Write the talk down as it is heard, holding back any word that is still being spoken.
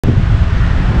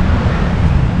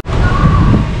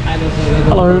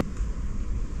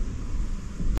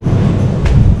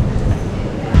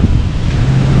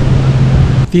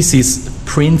This is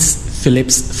Prince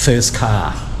Philip's first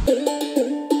car.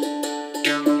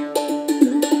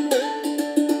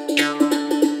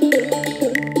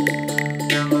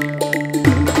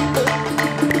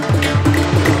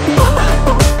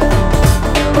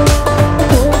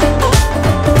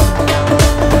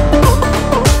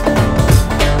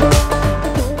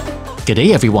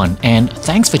 G'day everyone, and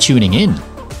thanks for tuning in.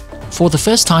 For the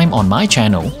first time on my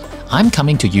channel, I'm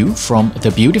coming to you from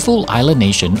the beautiful island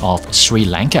nation of Sri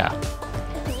Lanka.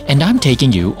 And I'm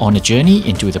taking you on a journey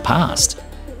into the past,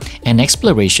 an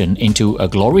exploration into a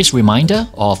glorious reminder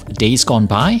of days gone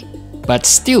by, but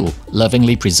still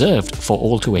lovingly preserved for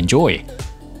all to enjoy.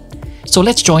 So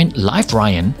let's join Live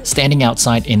Ryan standing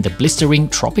outside in the blistering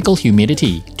tropical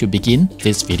humidity to begin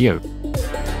this video.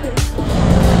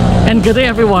 And good day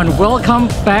everyone, welcome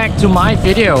back to my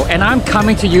video, and I'm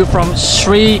coming to you from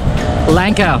Sri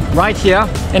Lanka, right here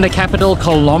in the capital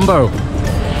Colombo.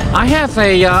 I have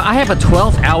a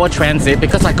 12-hour transit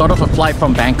because I got off a flight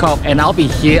from Bangkok, and I'll be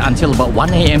here until about 1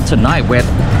 AM tonight when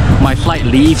my flight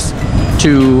leaves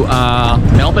to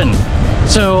Melbourne.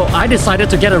 So I decided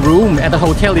to get a room at the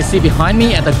hotel you see behind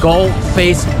me at the Galle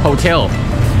Face Hotel.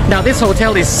 Now this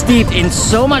hotel is steeped in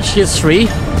so much history.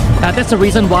 That's the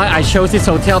reason why I chose this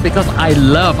hotel, because I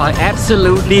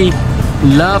absolutely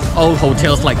love old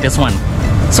hotels like this one.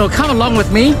 So come along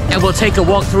with me and we'll take a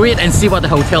walk through it and see what the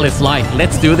hotel is like.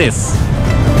 Let's do this.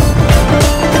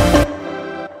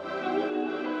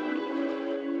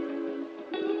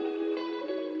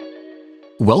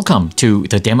 Welcome to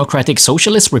the Democratic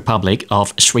Socialist Republic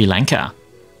of Sri Lanka.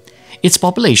 Its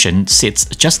population sits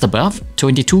just above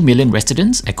 22 million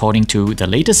residents according to the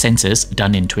latest census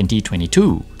done in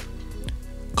 2022.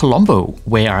 Colombo,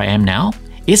 where I am now,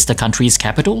 is the country's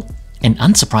capital and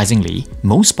unsurprisingly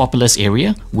most populous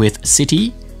area, with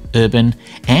city, urban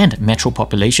and metro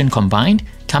population combined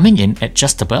coming in at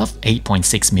just above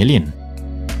 8.6 million.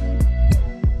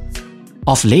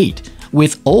 Of late,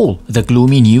 with all the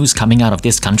gloomy news coming out of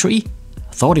this country,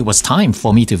 thought it was time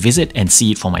for me to visit and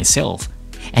see it for myself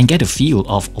and get a feel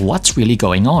of what's really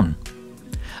going on.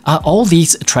 Are all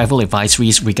these travel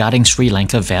advisories regarding Sri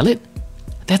Lanka valid?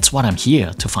 That's what I'm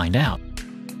here to find out.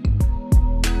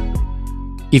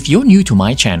 If you're new to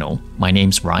my channel, my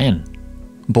name's Ryan.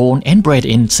 Born and bred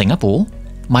in Singapore,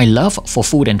 my love for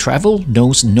food and travel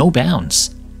knows no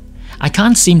bounds. I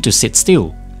can't seem to sit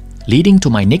still, leading to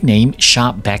my nickname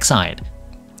Sharp Backside.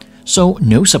 So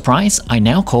no surprise, I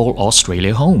now call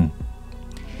Australia home.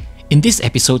 In this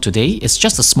episode today is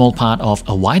just a small part of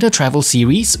a wider travel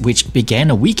series which began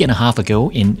a week and a half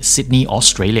ago in Sydney,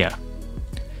 Australia.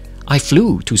 I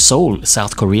flew to Seoul,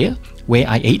 South Korea, where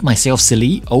I ate myself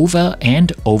silly over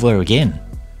and over again.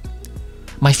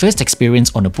 My first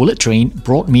experience on a bullet train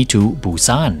brought me to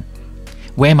Busan,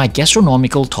 where my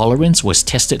gastronomical tolerance was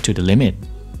tested to the limit.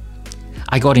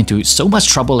 I got into so much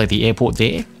trouble at the airport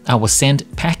there, I was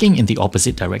sent packing in the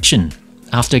opposite direction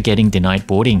after getting denied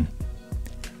boarding.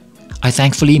 I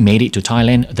thankfully made it to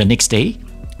Thailand the next day,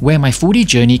 where my foodie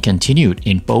journey continued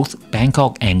in both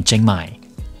Bangkok and Chiang Mai.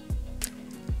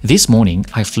 This morning,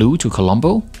 I flew to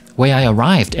Colombo, where I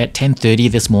arrived at 10:30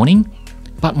 this morning,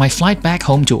 but my flight back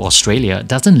home to Australia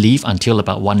doesn't leave until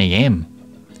about 1 AM.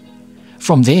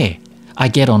 From there, I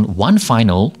get on one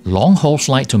final long-haul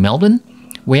flight to Melbourne,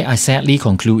 where I sadly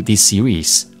conclude this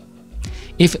series.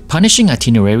 If punishing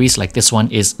itineraries like this one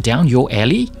is down your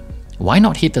alley, why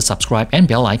not hit the subscribe and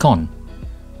bell icon?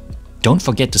 Don't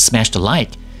forget to smash the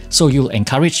like, so you'll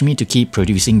encourage me to keep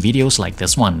producing videos like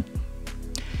this one.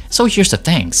 So here's the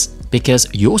thanks, because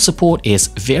your support is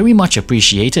very much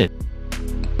appreciated.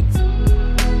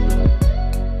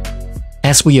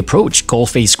 As we approach Galle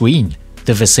Face Green,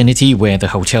 the vicinity where the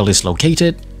hotel is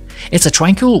located, it's a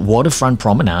tranquil waterfront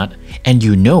promenade, and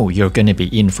you know you're gonna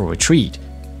be in for a treat.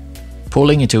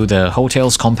 Pulling into the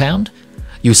hotel's compound,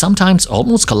 you sometimes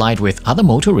almost collide with other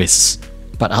motorists,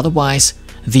 but otherwise,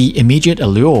 the immediate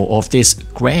allure of this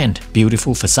grand,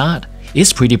 beautiful facade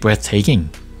is pretty breathtaking.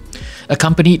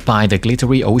 Accompanied by the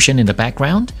glittery ocean in the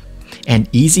background, an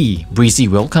easy, breezy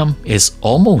welcome is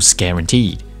almost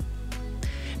guaranteed.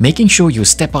 Making sure you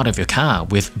step out of your car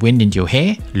with wind in your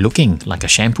hair looking like a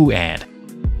shampoo ad.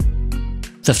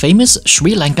 The famous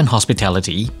Sri Lankan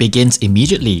hospitality begins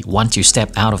immediately once you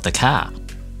step out of the car.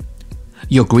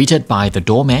 You're greeted by the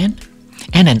doorman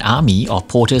and an army of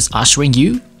porters ushering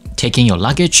you, taking your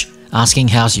luggage, asking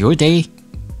how's your day.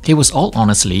 It was all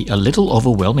honestly a little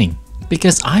overwhelming,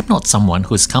 because I'm not someone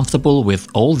who's comfortable with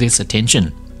all this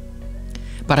attention.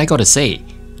 But I gotta say,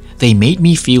 they made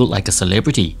me feel like a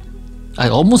celebrity. I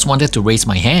almost wanted to raise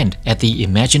my hand at the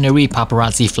imaginary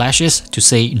paparazzi flashes to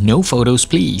say no photos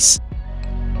please.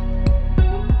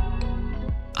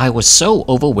 I was so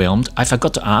overwhelmed I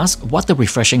forgot to ask what the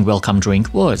refreshing welcome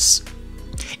drink was.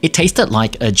 It tasted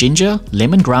like a ginger,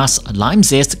 lemongrass, lime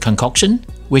zest concoction,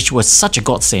 which was such a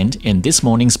godsend in this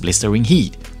morning's blistering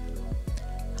heat.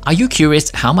 Are you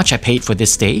curious how much I paid for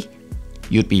this stay?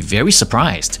 You'd be very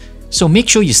surprised, so make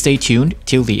sure you stay tuned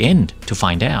till the end to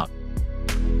find out.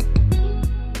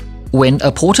 When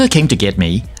a porter came to get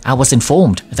me, I was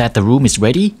informed that the room is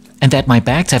ready and that my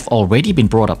bags have already been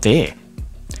brought up there.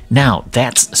 Now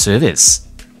that's service.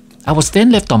 I was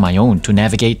then left on my own to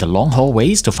navigate the long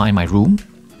hallways to find my room,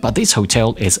 but this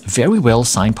hotel is very well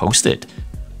signposted,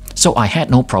 so I had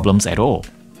no problems at all.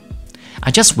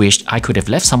 I just wished I could have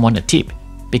left someone a tip,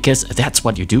 because that's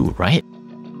what you do, right?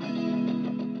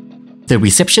 The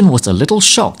reception was a little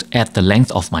shocked at the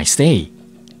length of my stay.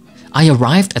 I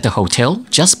arrived at the hotel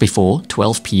just before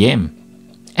 12 p.m.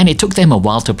 and it took them a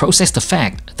while to process the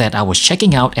fact that I was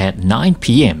checking out at 9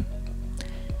 p.m.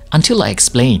 Until I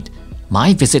explained,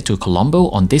 my visit to Colombo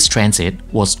on this transit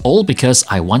was all because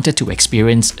I wanted to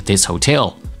experience this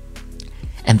hotel.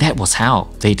 And that was how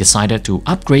they decided to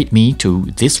upgrade me to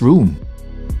this room.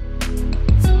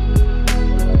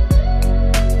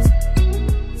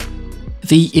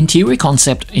 The interior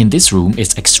concept in this room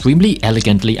is extremely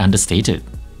elegantly understated,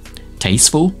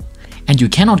 tasteful, and you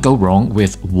cannot go wrong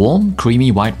with warm,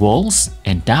 creamy white walls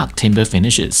and dark timber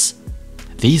finishes.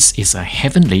 This is a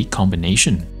heavenly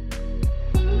combination.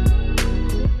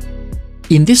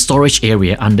 In this storage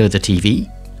area under the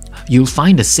TV, you'll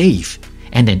find a safe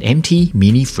and an empty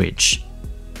mini fridge.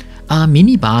 Are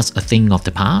mini bars a thing of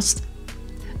the past?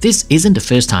 This isn't the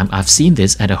first time I've seen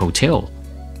this at a hotel.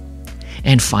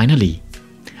 And finally,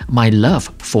 my love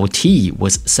for tea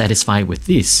was satisfied with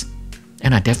this,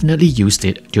 and I definitely used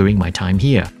it during my time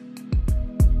here.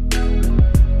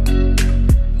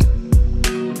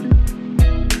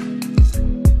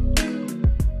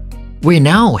 We're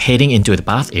now heading into the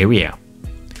bath area.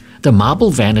 The marble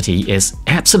vanity is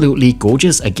absolutely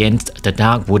gorgeous against the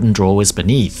dark wooden drawers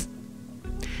beneath.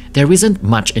 There isn't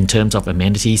much in terms of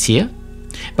amenities here,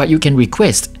 but you can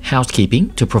request housekeeping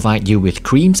to provide you with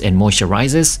creams and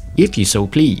moisturizers if you so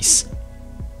please.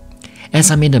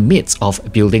 As I'm in the midst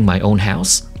of building my own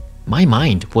house, my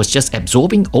mind was just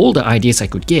absorbing all the ideas I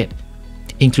could get,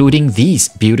 including these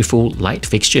beautiful light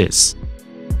fixtures.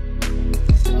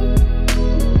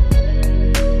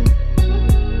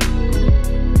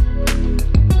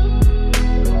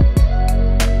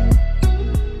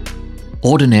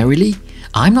 Ordinarily,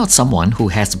 I'm not someone who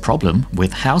has a problem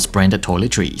with house-branded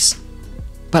toiletries.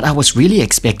 But I was really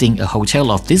expecting a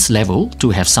hotel of this level to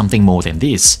have something more than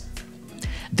this.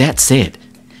 That said,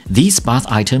 these bath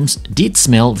items did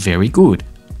smell very good,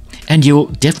 and you'll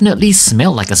definitely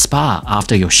smell like a spa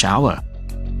after your shower.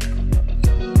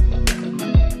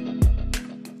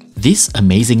 This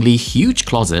amazingly huge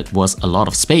closet was a lot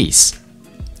of space.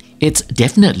 It's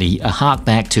definitely a hark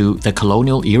back to the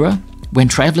colonial era when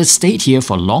travelers stayed here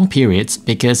for long periods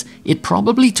because it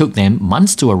probably took them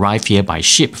months to arrive here by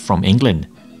ship from England.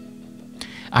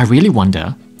 I really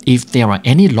wonder if there are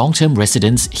any long-term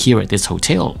residents here at this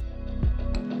hotel.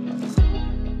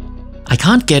 I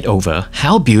can't get over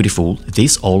how beautiful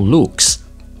this all looks.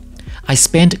 I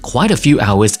spent quite a few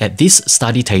hours at this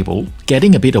study table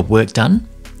getting a bit of work done,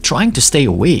 trying to stay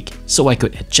awake so I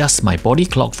could adjust my body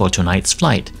clock for tonight's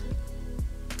flight.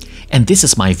 And this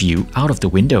is my view out of the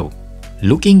window,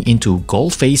 looking into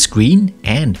Galle Face Green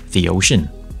and the ocean.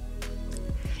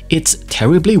 It's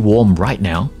terribly warm right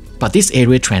now, but this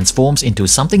area transforms into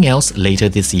something else later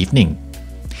this evening,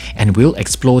 and we'll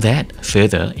explore that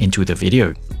further into the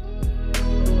video.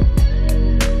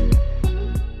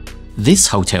 This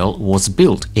hotel was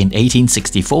built in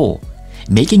 1864,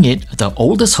 making it the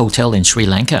oldest hotel in Sri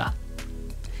Lanka.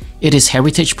 It is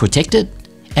heritage protected,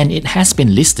 and it has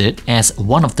been listed as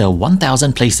one of the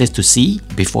 1,000 places to see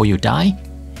before you die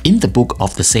in the book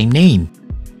of the same name.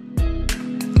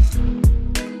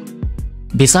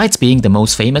 Besides being the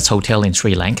most famous hotel in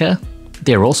Sri Lanka,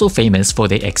 they're also famous for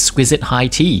their exquisite high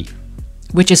tea,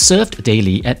 which is served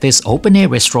daily at this open-air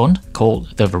restaurant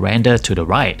called the Veranda to the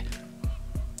right.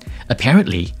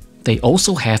 Apparently, they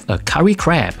also have a curry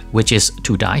crab which is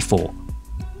to die for.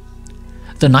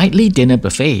 The nightly dinner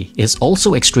buffet is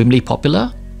also extremely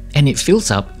popular, and it fills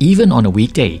up even on a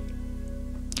weekday.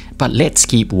 But let's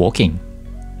keep walking.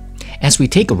 As we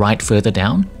take a ride further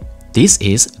down, this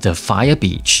is the Fire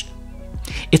Beach.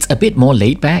 It's a bit more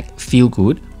laid back, feel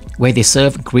good, where they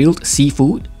serve grilled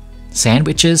seafood,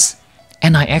 sandwiches,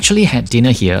 and I actually had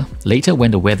dinner here later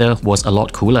when the weather was a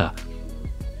lot cooler.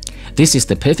 This is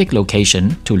the perfect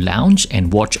location to lounge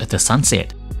and watch the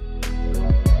sunset.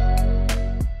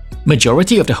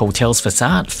 Majority of the hotel's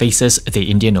facade faces the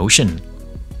Indian Ocean.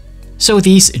 So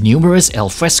these numerous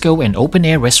alfresco and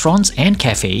open-air restaurants and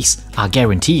cafes are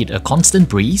guaranteed a constant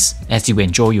breeze as you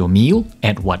enjoy your meal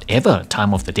at whatever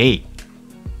time of the day.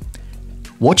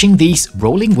 Watching these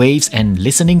rolling waves and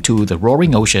listening to the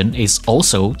roaring ocean is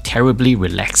also terribly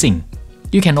relaxing.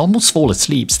 You can almost fall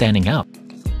asleep standing up.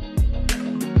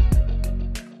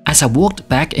 As I walked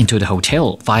back into the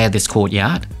hotel via this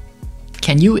courtyard,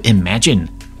 can you imagine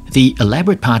the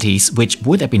elaborate parties which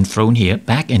would have been thrown here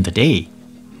back in the day?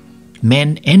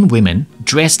 Men and women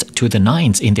dressed to the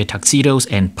nines in their tuxedos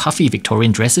and puffy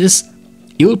Victorian dresses,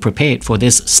 ill-prepared for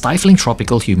this stifling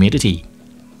tropical humidity.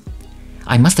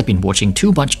 I must have been watching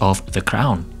too much of The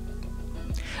Crown.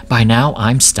 By now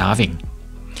I'm starving.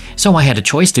 So I had a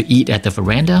choice to eat at the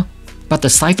veranda, but the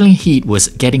stifling heat was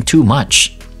getting too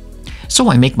much. So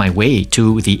I make my way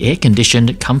to the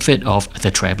air-conditioned comfort of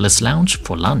the Traveller's Lounge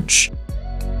for lunch.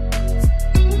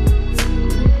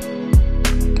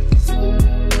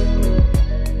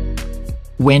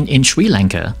 When in Sri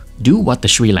Lanka, do what the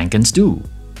Sri Lankans do.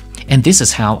 And this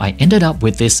is how I ended up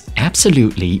with this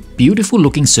absolutely beautiful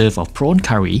looking serve of prawn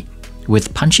curry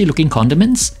with punchy looking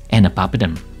condiments and a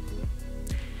papadum.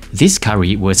 This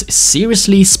curry was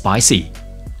seriously spicy,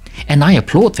 and I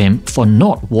applaud them for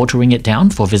not watering it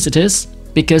down for visitors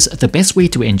because the best way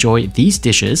to enjoy these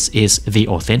dishes is the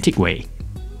authentic way.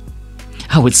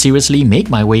 I would seriously make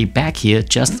my way back here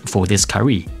just for this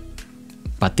curry.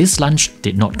 But this lunch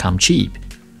did not come cheap.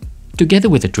 Together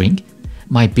with a drink,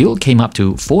 my bill came up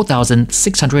to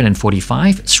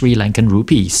 4,645 Sri Lankan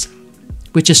rupees,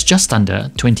 which is just under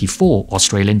 24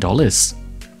 Australian dollars.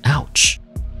 Ouch!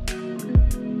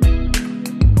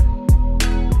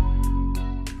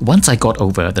 Once I got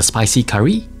over the spicy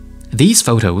curry, these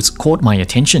photos caught my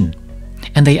attention,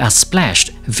 and they are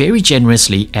splashed very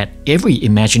generously at every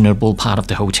imaginable part of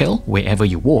the hotel wherever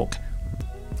you walk.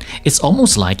 It's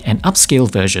almost like an upscale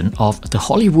version of the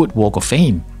Hollywood Walk of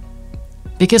Fame.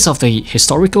 Because of the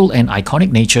historical and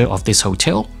iconic nature of this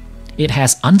hotel, it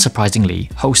has unsurprisingly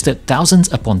hosted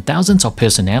thousands upon thousands of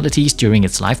personalities during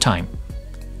its lifetime.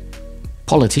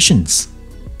 Politicians,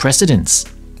 presidents,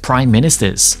 prime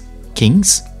ministers,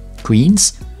 kings,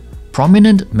 queens,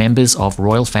 prominent members of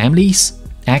royal families,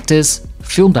 actors,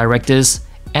 film directors,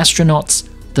 astronauts,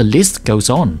 the list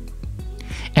goes on.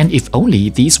 And if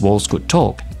only these walls could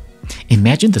talk,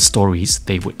 imagine the stories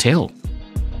they would tell.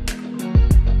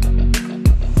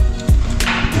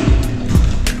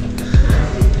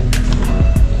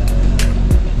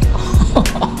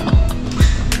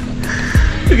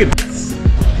 Look at this.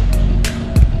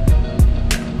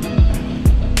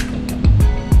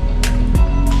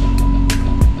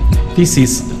 This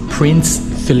is Prince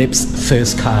Philip's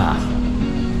first car.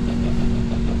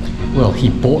 Well, he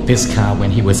bought this car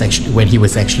when he was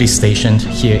actually stationed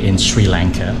here in Sri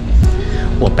Lanka.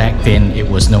 Well, back then it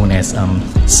was known as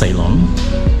Ceylon.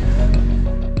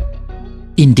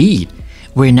 Indeed,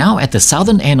 we're now at the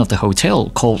southern end of the hotel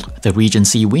called the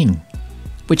Regency Wing,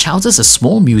 which houses a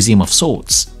small museum of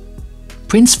sorts.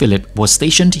 Prince Philip was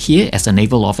stationed here as a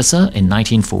naval officer in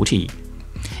 1940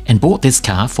 and bought this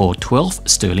car for 12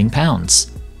 sterling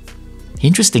pounds.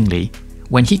 Interestingly,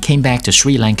 when he came back to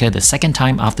Sri Lanka the second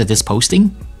time after this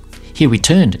posting, he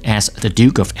returned as the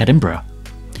Duke of Edinburgh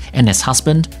and as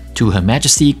husband to Her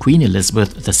Majesty Queen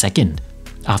Elizabeth II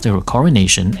after her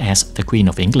coronation as the Queen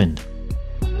of England.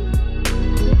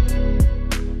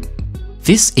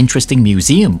 This interesting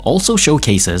museum also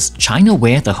showcases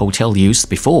chinaware the hotel used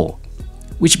before,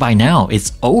 which by now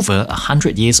is over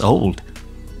 100 years old.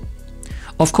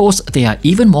 Of course, there are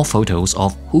even more photos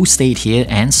of who stayed here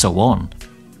and so on.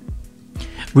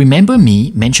 Remember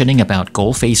me mentioning about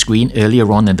Galle Face Green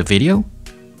earlier on in the video?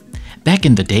 Back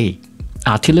in the day,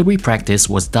 artillery practice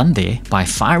was done there by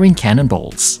firing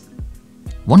cannonballs.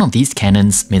 One of these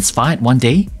cannons misfired one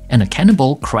day and a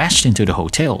cannonball crashed into the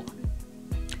hotel.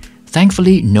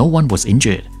 Thankfully, no one was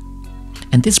injured.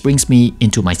 And this brings me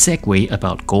into my segue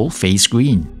about Galle Face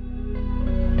Green.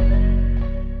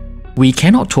 We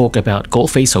cannot talk about Galle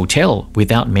Face Hotel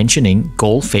without mentioning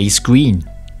Galle Face Green.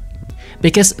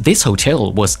 Because this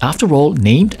hotel was after all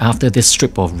named after this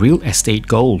strip of real estate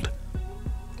gold.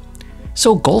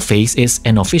 So Galle Face is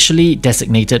an officially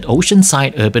designated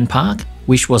oceanside urban park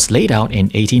which was laid out in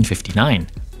 1859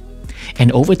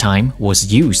 and over time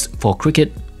was used for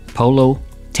cricket, polo,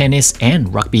 tennis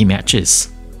and rugby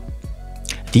matches.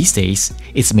 These days,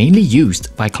 it's mainly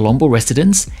used by Colombo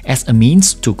residents as a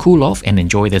means to cool off and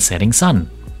enjoy the setting sun.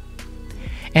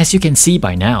 As you can see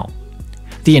by now,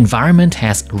 the environment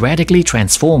has radically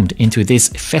transformed into this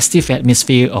festive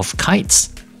atmosphere of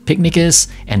kites, picnickers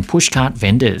and pushcart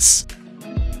vendors.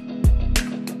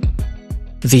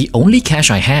 The only cash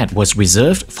I had was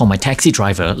reserved for my taxi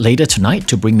driver later tonight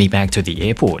to bring me back to the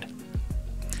airport.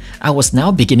 I was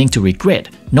now beginning to regret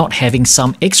not having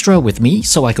some extra with me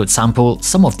so I could sample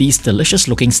some of these delicious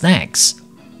looking snacks.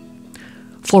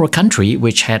 For a country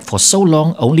which had for so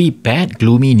long only bad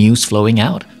gloomy news flowing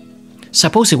out,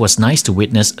 suppose it was nice to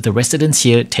witness the residents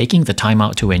here taking the time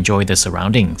out to enjoy the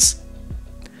surroundings.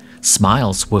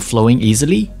 Smiles were flowing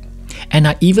easily, and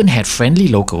I even had friendly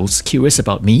locals curious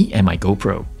about me and my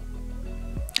GoPro.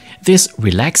 This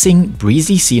relaxing,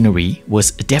 breezy scenery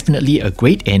was definitely a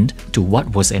great end to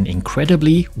what was an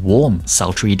incredibly warm,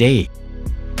 sultry day.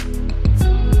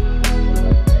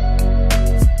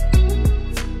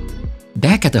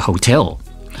 Back at the hotel,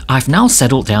 I've now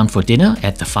settled down for dinner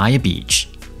at the Fire Beach.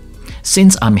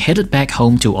 Since I'm headed back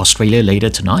home to Australia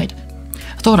later tonight,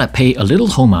 I thought I'd pay a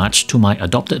little homage to my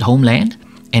adopted homeland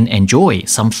and enjoy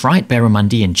some fried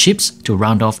barramundi and chips to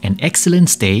round off an excellent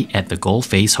stay at the Galle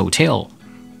Face Hotel.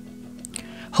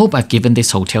 Hope I've given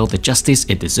this hotel the justice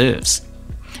it deserves,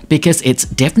 because it's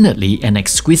definitely an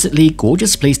exquisitely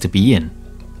gorgeous place to be in.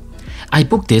 I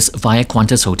booked this via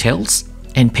Qantas Hotels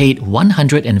and paid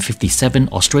 157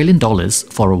 Australian dollars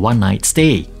for a one-night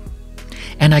stay,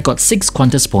 and I got 6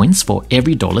 Qantas points for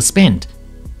every dollar spent.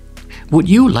 Would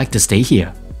you like to stay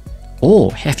here?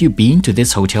 Or have you been to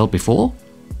this hotel before?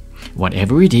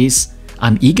 Whatever it is,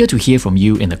 I'm eager to hear from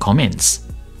you in the comments.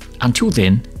 Until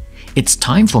then, it's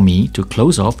time for me to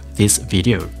close off this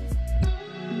video.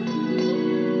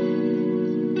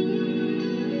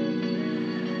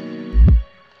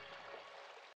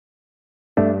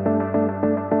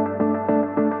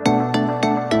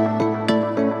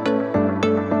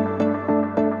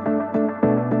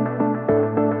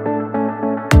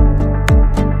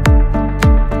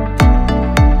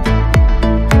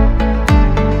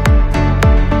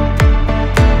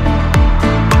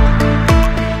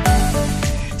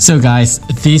 So guys,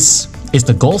 this is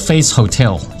the Galle Face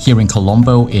Hotel here in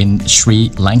Colombo in Sri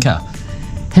Lanka.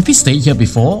 Have you stayed here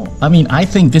before? I mean, I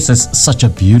think this is such a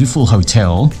beautiful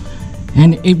hotel,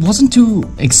 and it wasn't too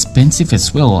expensive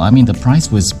as well. I mean, the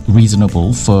price was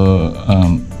reasonable for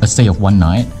a stay of one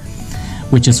night,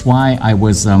 which is why I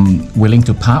was willing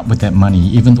to part with that money,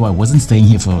 even though I wasn't staying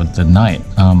here for the night.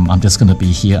 I'm just gonna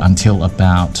be here until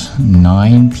about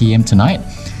 9 p.m. tonight,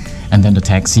 and then the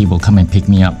taxi will come and pick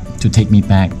me up to take me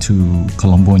back to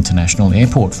Colombo International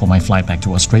Airport for my flight back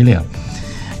to Australia.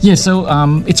 Yeah, so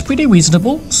it's pretty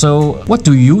reasonable. So what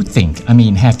do you think? I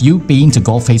mean, have you been to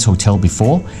Galle Face Hotel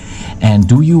before? And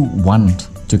do you want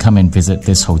to come and visit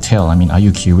this hotel? I mean, are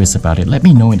you curious about it? Let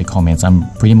me know in the comments. I'm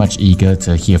pretty much eager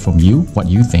to hear from you, what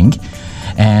you think.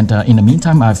 And in the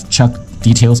meantime, I've chucked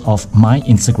details of my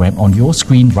Instagram on your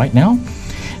screen right now.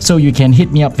 So you can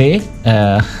hit me up there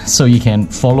so you can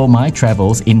follow my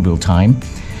travels in real time.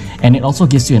 And it also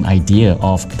gives you an idea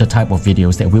of the type of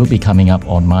videos that will be coming up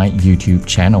on my YouTube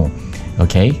channel.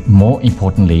 Okay, more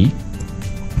importantly,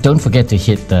 don't forget to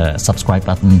hit the subscribe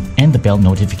button and the bell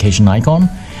notification icon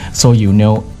so you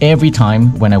know every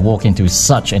time when I walk into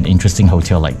such an interesting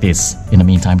hotel like this. In the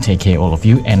meantime, take care all of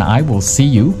you, and I will see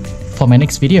you for my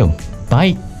next video.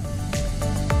 Bye!